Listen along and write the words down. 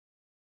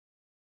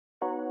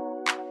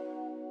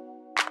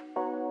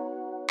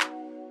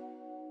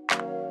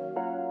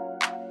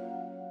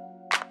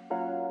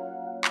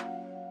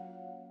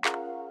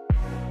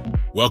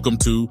Welcome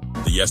to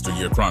the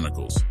Yesteryear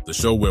Chronicles, the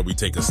show where we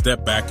take a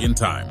step back in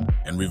time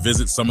and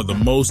revisit some of the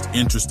most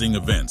interesting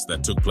events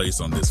that took place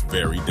on this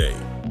very day.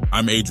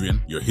 I'm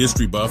Adrian, your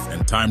history buff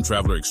and time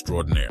traveler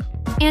extraordinaire.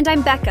 And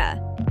I'm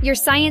Becca, your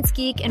science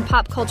geek and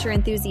pop culture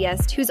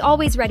enthusiast who's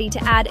always ready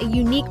to add a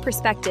unique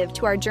perspective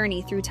to our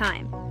journey through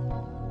time.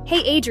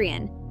 Hey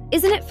Adrian,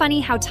 isn't it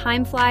funny how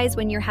time flies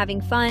when you're having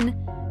fun,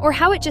 or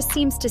how it just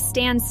seems to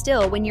stand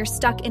still when you're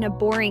stuck in a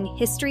boring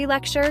history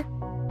lecture?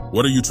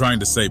 What are you trying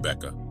to say,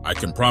 Becca? I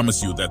can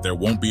promise you that there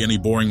won't be any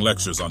boring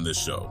lectures on this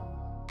show.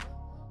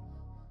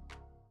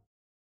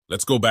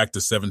 Let's go back to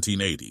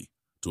 1780,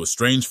 to a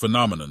strange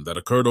phenomenon that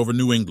occurred over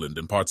New England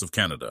and parts of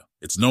Canada.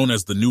 It's known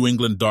as the New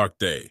England Dark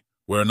Day,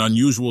 where an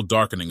unusual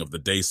darkening of the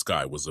day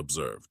sky was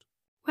observed.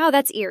 Wow,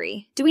 that's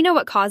eerie. Do we know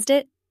what caused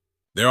it?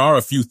 There are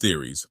a few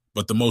theories,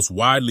 but the most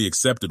widely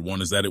accepted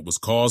one is that it was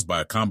caused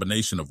by a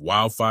combination of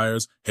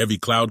wildfires, heavy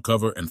cloud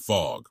cover, and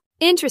fog.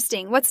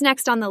 Interesting. What's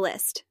next on the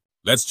list?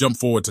 Let's jump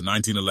forward to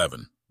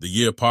 1911, the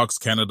year Parks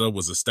Canada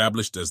was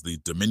established as the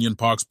Dominion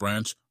Parks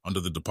branch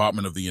under the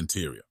Department of the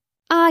Interior.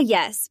 Ah,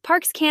 yes.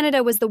 Parks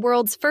Canada was the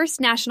world's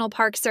first national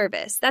park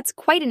service. That's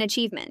quite an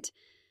achievement.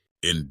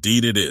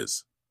 Indeed it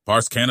is.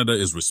 Parks Canada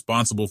is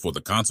responsible for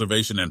the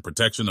conservation and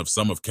protection of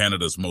some of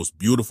Canada's most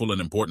beautiful and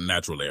important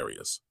natural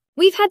areas.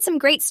 We've had some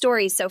great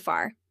stories so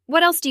far.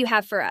 What else do you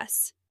have for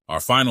us?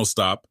 Our final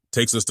stop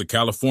takes us to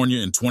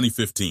California in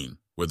 2015,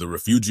 where the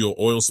Refugio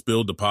oil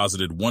spill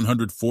deposited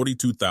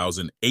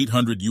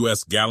 142,800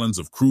 U.S. gallons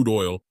of crude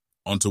oil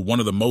onto one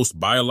of the most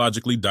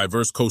biologically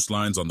diverse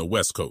coastlines on the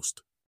West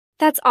Coast.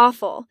 That's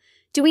awful.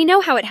 Do we know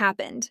how it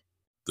happened?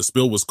 The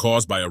spill was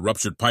caused by a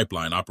ruptured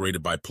pipeline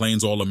operated by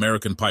Plains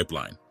All-American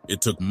Pipeline. It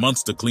took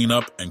months to clean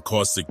up and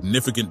caused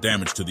significant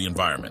damage to the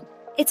environment.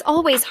 It's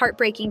always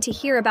heartbreaking to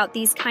hear about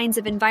these kinds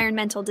of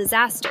environmental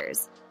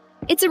disasters.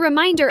 It's a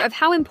reminder of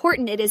how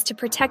important it is to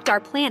protect our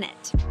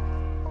planet.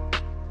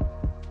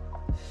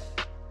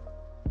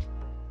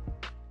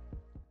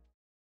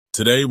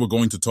 Today, we're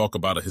going to talk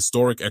about a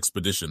historic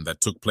expedition that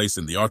took place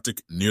in the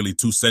Arctic nearly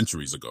 2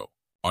 centuries ago.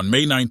 On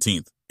May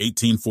 19,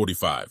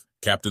 1845,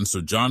 Captain Sir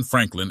John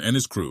Franklin and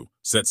his crew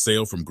set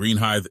sail from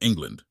Greenhithe,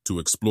 England, to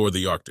explore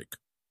the Arctic.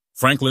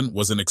 Franklin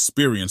was an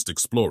experienced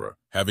explorer,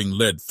 having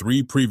led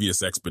 3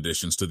 previous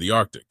expeditions to the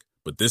Arctic,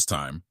 but this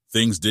time,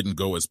 things didn't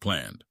go as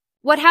planned.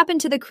 What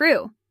happened to the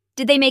crew?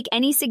 Did they make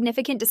any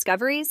significant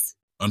discoveries?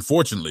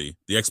 Unfortunately,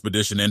 the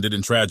expedition ended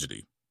in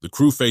tragedy. The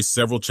crew faced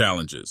several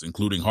challenges,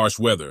 including harsh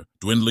weather,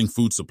 dwindling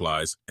food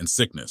supplies, and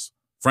sickness.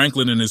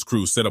 Franklin and his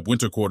crew set up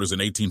winter quarters in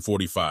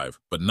 1845,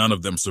 but none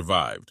of them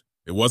survived.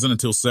 It wasn't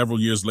until several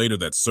years later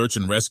that search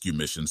and rescue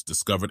missions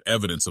discovered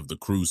evidence of the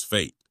crew's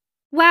fate.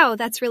 Wow,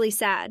 that's really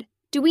sad.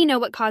 Do we know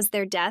what caused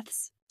their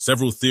deaths?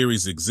 Several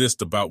theories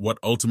exist about what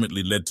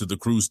ultimately led to the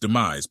crew's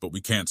demise, but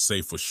we can't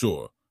say for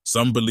sure.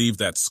 Some believe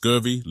that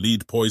scurvy,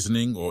 lead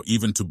poisoning, or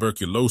even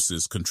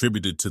tuberculosis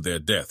contributed to their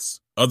deaths.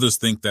 Others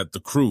think that the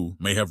crew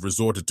may have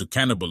resorted to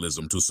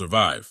cannibalism to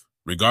survive.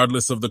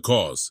 Regardless of the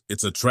cause,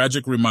 it's a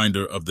tragic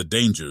reminder of the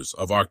dangers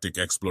of Arctic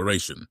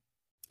exploration.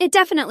 It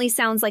definitely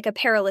sounds like a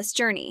perilous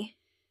journey.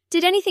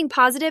 Did anything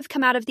positive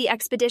come out of the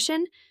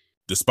expedition?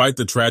 Despite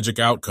the tragic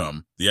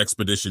outcome, the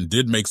expedition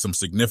did make some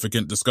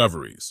significant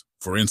discoveries.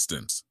 For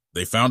instance,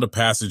 they found a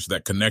passage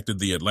that connected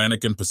the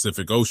Atlantic and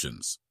Pacific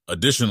Oceans.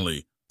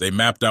 Additionally, they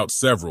mapped out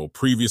several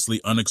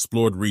previously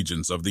unexplored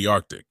regions of the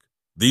Arctic.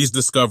 These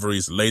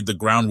discoveries laid the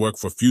groundwork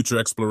for future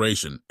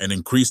exploration and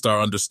increased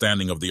our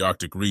understanding of the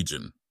Arctic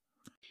region.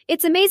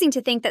 It's amazing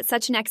to think that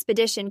such an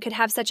expedition could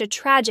have such a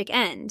tragic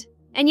end,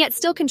 and yet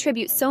still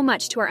contribute so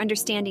much to our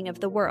understanding of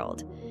the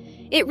world.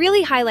 It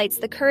really highlights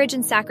the courage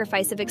and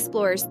sacrifice of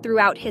explorers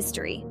throughout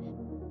history.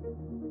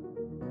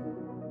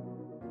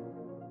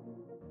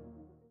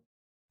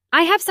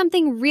 I have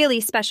something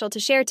really special to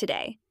share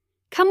today.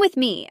 Come with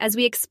me as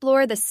we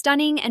explore the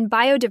stunning and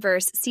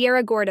biodiverse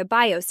Sierra Gorda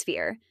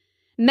biosphere,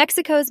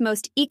 Mexico's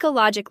most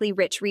ecologically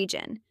rich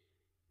region.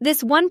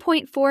 This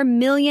 1.4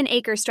 million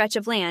acre stretch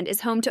of land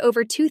is home to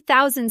over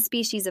 2,000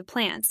 species of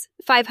plants,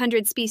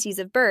 500 species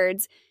of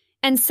birds,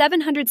 and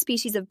 700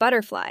 species of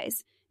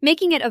butterflies,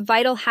 making it a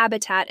vital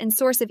habitat and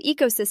source of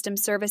ecosystem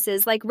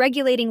services like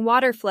regulating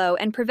water flow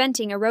and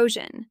preventing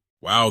erosion.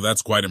 Wow,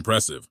 that's quite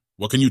impressive.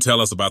 What can you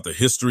tell us about the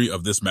history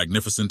of this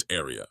magnificent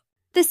area?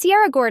 The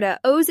Sierra Gorda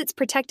owes its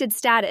protected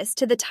status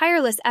to the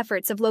tireless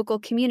efforts of local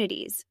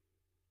communities.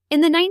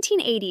 In the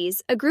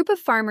 1980s, a group of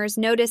farmers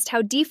noticed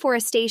how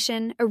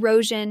deforestation,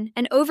 erosion,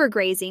 and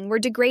overgrazing were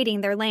degrading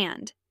their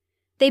land.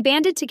 They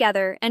banded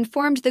together and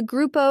formed the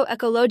Grupo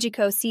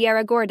Ecologico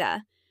Sierra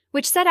Gorda,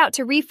 which set out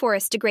to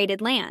reforest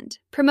degraded land,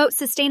 promote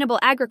sustainable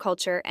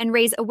agriculture, and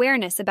raise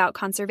awareness about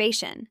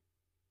conservation.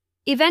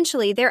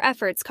 Eventually, their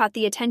efforts caught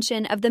the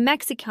attention of the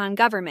Mexican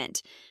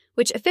government,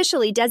 which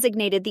officially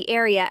designated the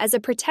area as a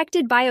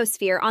protected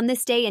biosphere on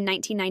this day in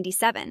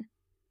 1997.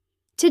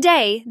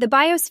 Today, the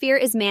biosphere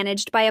is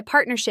managed by a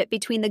partnership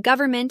between the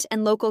government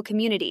and local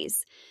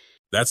communities.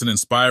 That's an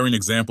inspiring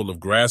example of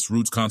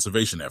grassroots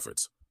conservation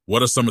efforts.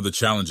 What are some of the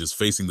challenges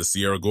facing the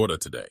Sierra Gorda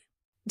today?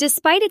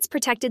 Despite its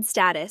protected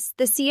status,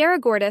 the Sierra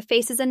Gorda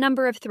faces a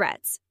number of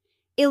threats.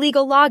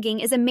 Illegal logging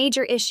is a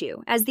major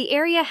issue, as the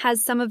area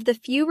has some of the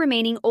few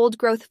remaining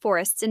old-growth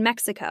forests in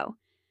Mexico.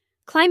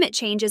 Climate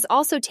change is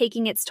also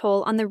taking its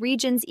toll on the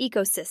region's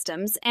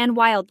ecosystems and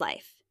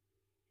wildlife.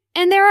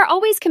 And there are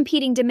always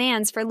competing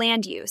demands for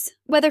land use,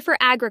 whether for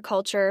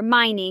agriculture,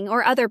 mining,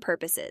 or other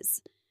purposes.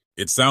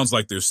 It sounds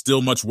like there's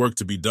still much work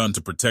to be done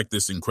to protect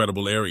this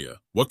incredible area.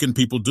 What can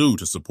people do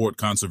to support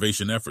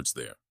conservation efforts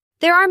there?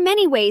 There are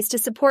many ways to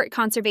support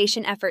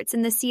conservation efforts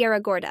in the Sierra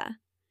Gorda.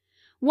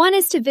 One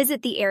is to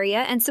visit the area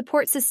and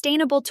support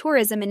sustainable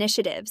tourism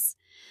initiatives.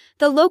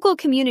 The local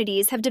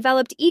communities have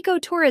developed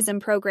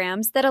ecotourism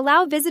programs that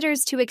allow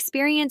visitors to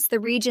experience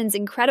the region's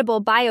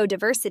incredible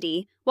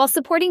biodiversity while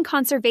supporting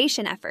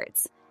conservation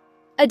efforts.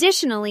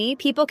 Additionally,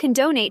 people can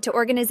donate to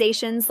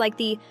organizations like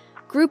the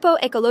Grupo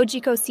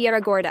Ecologico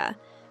Sierra Gorda,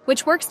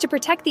 which works to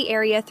protect the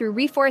area through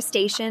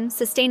reforestation,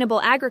 sustainable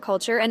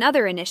agriculture, and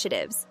other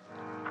initiatives.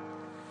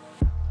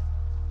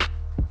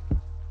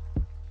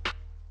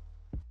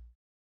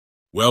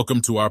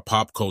 Welcome to our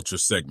pop culture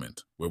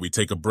segment, where we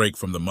take a break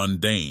from the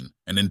mundane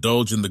and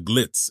indulge in the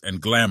glitz and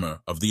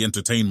glamour of the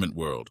entertainment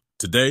world.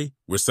 Today,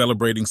 we're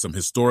celebrating some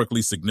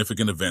historically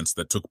significant events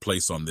that took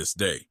place on this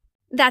day.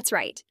 That's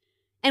right.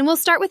 And we'll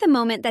start with a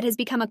moment that has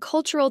become a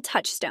cultural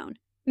touchstone.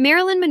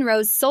 Marilyn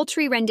Monroe's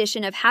sultry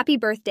rendition of Happy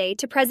Birthday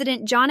to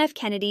President John F.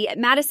 Kennedy at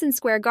Madison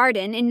Square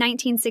Garden in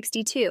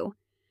 1962.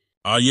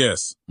 Ah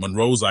yes,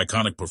 Monroe's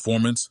iconic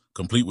performance,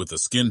 complete with a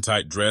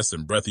skin-tight dress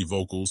and breathy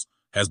vocals,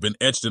 has been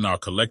etched in our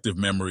collective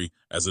memory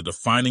as a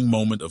defining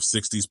moment of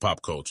 60s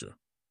pop culture.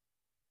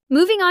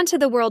 Moving on to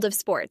the world of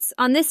sports,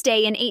 on this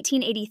day in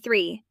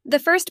 1883, the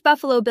first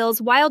Buffalo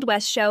Bills Wild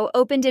West show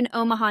opened in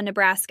Omaha,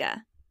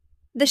 Nebraska.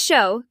 The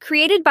show,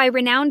 created by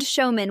renowned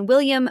showman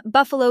William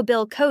Buffalo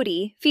Bill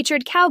Cody,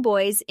 featured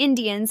cowboys,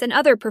 Indians, and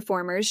other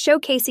performers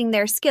showcasing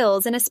their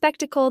skills in a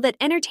spectacle that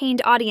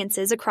entertained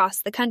audiences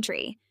across the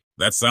country.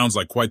 That sounds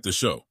like quite the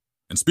show.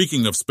 And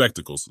speaking of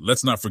spectacles,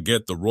 let's not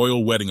forget the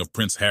royal wedding of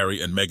Prince Harry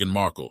and Meghan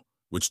Markle,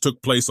 which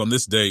took place on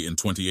this day in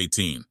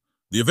 2018.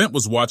 The event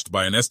was watched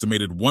by an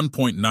estimated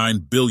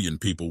 1.9 billion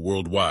people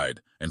worldwide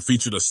and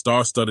featured a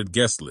star-studded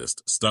guest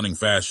list, stunning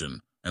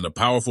fashion, and a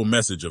powerful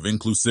message of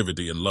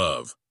inclusivity and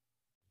love.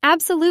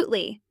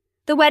 Absolutely.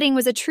 The wedding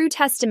was a true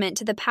testament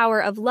to the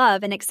power of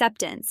love and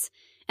acceptance,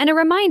 and a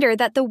reminder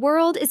that the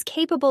world is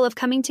capable of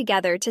coming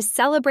together to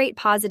celebrate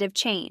positive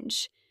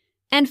change.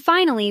 And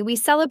finally, we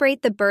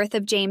celebrate the birth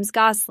of James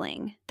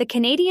Gosling, the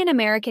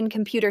Canadian-American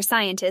computer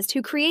scientist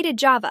who created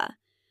Java,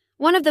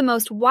 one of the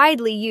most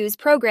widely used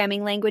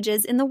programming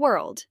languages in the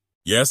world.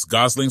 Yes,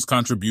 Gosling's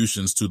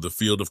contributions to the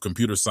field of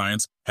computer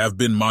science have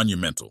been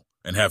monumental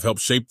and have helped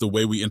shape the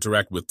way we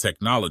interact with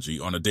technology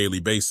on a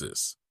daily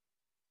basis.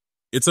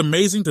 It's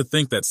amazing to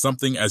think that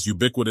something as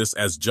ubiquitous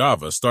as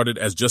Java started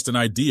as just an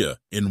idea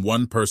in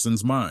one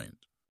person's mind.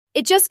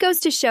 It just goes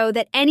to show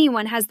that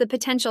anyone has the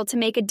potential to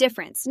make a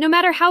difference, no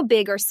matter how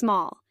big or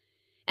small.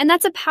 And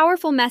that's a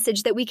powerful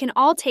message that we can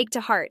all take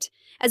to heart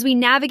as we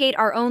navigate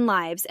our own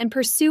lives and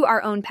pursue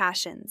our own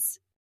passions.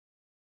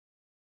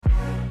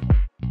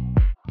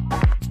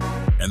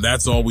 And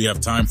that's all we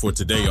have time for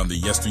today on the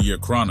Yesteryear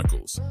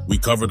Chronicles. We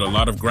covered a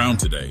lot of ground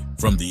today,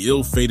 from the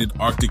ill-fated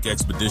Arctic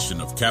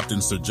expedition of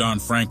Captain Sir John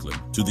Franklin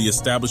to the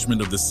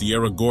establishment of the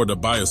Sierra Gorda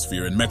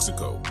biosphere in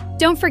Mexico.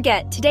 Don't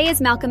forget, today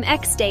is Malcolm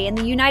X Day in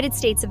the United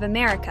States of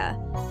America,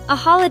 a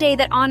holiday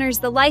that honors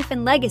the life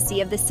and legacy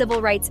of the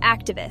civil rights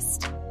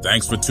activist.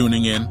 Thanks for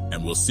tuning in,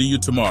 and we'll see you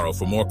tomorrow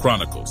for more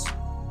Chronicles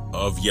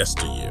of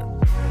Yesteryear.